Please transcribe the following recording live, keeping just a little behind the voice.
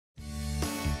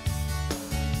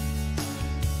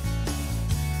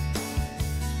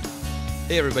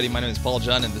Hey everybody, my name is Paul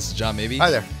Jhun and this is Mabee.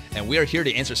 Hi there. And we are here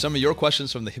to answer some of your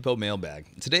questions from the Hippo Mailbag.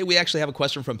 Today we actually have a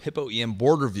question from Hippo EM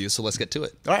Board review, so let's get to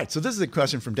it. All right, so this is a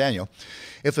question from Daniel.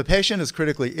 If a patient is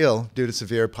critically ill due to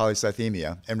severe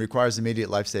polycythemia and requires immediate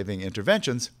life-saving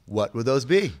interventions, what would those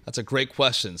be? That's a great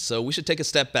question. So we should take a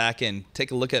step back and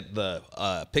take a look at the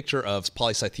picture of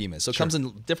polycythemia. So it comes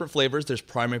in different flavors. There's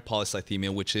primary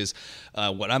polycythemia, which is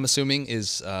what I'm assuming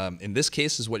is, in this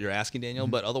case, is what you're asking, Daniel,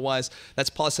 but otherwise, that's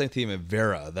polycythemia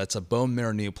vera. That's a bone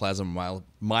marrow neoplasm,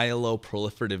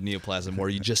 myeloproliferative neoplasm, where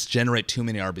you just generate too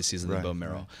many RBCs in the bone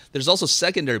marrow. There's also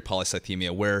secondary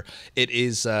polycythemia, where it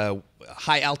is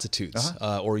high altitudes,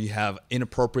 or you have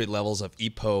inappropriate levels of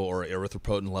EPO or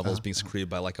erythropoietin levels being secreted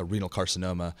by like a renal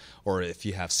carcinoma, or if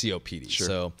you have COPD.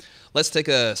 So let's take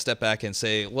a step back and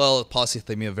say, well,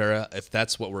 polycythemia vera, if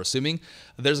that's what we're assuming,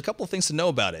 there's a couple of things to know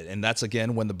about it. And that's,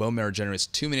 again, when the bone marrow generates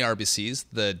too many RBCs.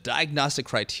 The diagnostic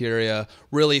criteria,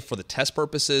 really for the test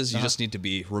purposes, you just need to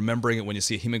be remembering it when you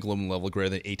see a hemoglobin level greater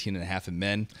than 18.5 in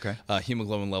men,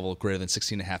 hemoglobin level greater than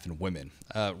 16.5 in women.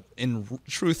 In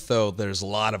truth, though, there's a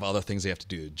lot of other things they have to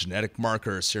do: genetic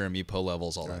markers, serum EPO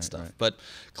levels, all that stuff. But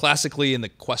classically, in the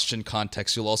question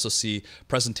context, you'll also see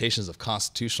presentations of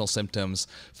constitutional symptoms.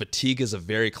 Fatigue is a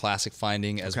very classic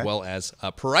finding, as well as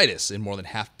pruritus in more than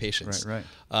half patients.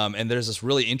 And there's this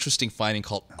really interesting finding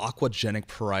called aquagenic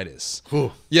pruritus.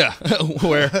 Yeah,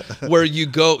 where you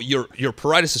go, your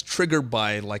pruritus is triggered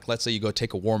by, like, let's say you go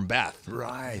take a warm bath.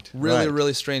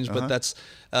 Really strange, but that's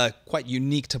quite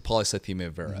unique to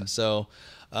polycythemia vera. So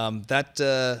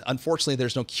unfortunately,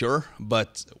 there's no cure,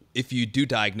 but if you do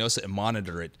diagnose it and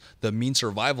monitor it, the mean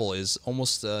survival is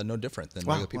almost no different than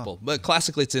regular people. But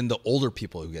classically, it's in the older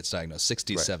people who gets diagnosed,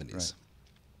 60s, 70s.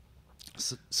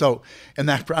 So in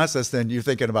that process, then you're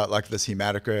thinking about like this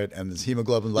hematocrit and this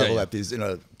hemoglobin level at these,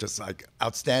 just like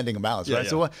outstanding amounts, right?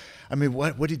 So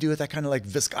what do you do with that kind of like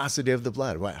viscosity of the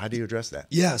blood? How do you address that?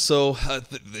 Yeah, so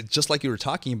just like you were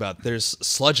talking about, there's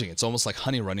sludging. It's almost like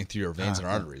honey running through your veins and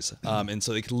arteries. And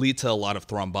so it can lead to a lot of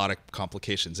thrombotic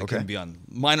complications. It can be on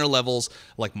minor levels,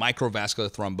 like microvascular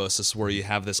thrombosis, where you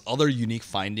have this other unique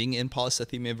finding in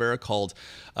polycythemia vera called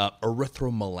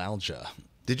erythromelalgia.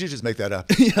 Did you just make that up?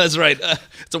 Yeah, that's right.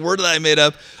 It's a word that I made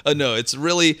up. No, it's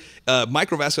really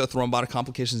microvascular thrombotic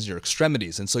complications in your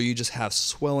extremities. And so you just have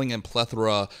swelling and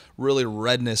plethora, really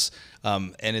redness,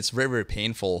 and it's very, very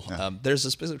painful. There's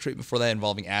a specific treatment for that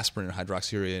involving aspirin and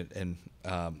hydroxyurea and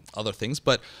other things.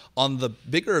 But on the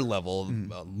bigger level,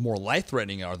 more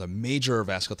life-threatening are the major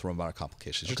vascular thrombotic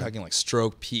complications. You're talking like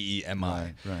stroke, PE,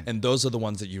 MI. And those are the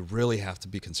ones that you really have to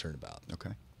be concerned about.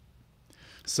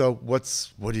 So what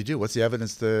do you do? What's the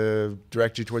evidence to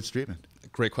direct you towards treatment?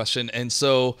 Great question. And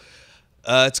so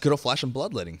it's good old-fashioned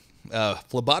bloodletting,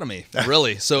 phlebotomy,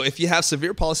 really. So if you have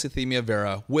severe polycythemia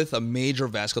vera with a major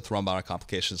vascular thrombotic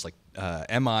complications like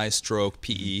MI, stroke,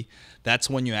 PE, that's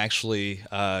when you actually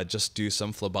just do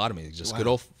some phlebotomy, just good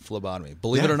old phlebotomy.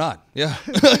 Believe it or not.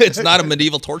 It's not a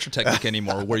medieval torture technique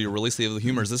anymore where you release the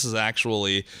humors. This is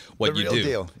actually what you do. The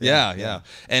real deal.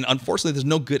 And unfortunately, there's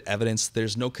no good evidence.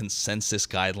 There's no consensus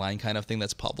guideline kind of thing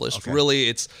that's published. Really,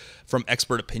 it's from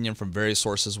expert opinion from various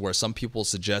sources, where some people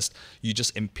suggest you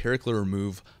just empirically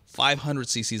remove 500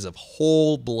 cc's of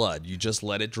whole blood. You just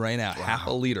let it drain out, half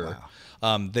a liter.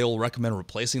 They will recommend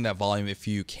replacing that volume if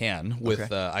you can with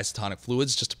isotonic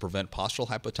fluids, just to prevent postural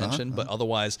hypotension. But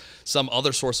otherwise, some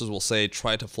other sources will say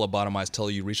try to phlebotomize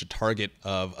till you reach a target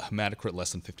of hematocrit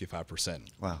less than 55%.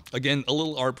 Again, a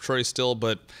little arbitrary still,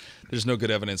 but there's no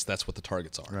good evidence that's what the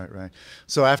targets are.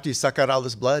 So after you suck out all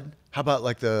this blood, how about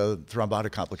like the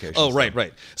thrombotic complications? Oh,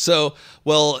 right. So,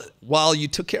 well, while you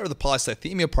took care of the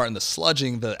polycythemia part and the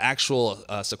sludging, the actual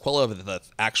sequelae of the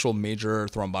actual major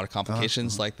thrombotic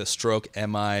complications like the stroke,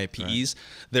 MI, PEs,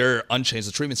 they're unchanged.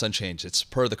 The treatment's unchanged. It's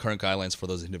per the current guidelines for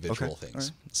those individual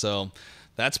things. So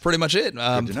that's pretty much it.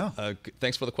 Good to know.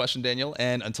 Thanks for the question, Daniel.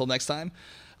 And until next time,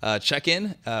 check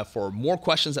in for more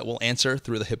questions that we'll answer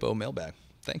through the Hippo Mailbag.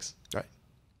 Thanks. All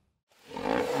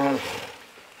right.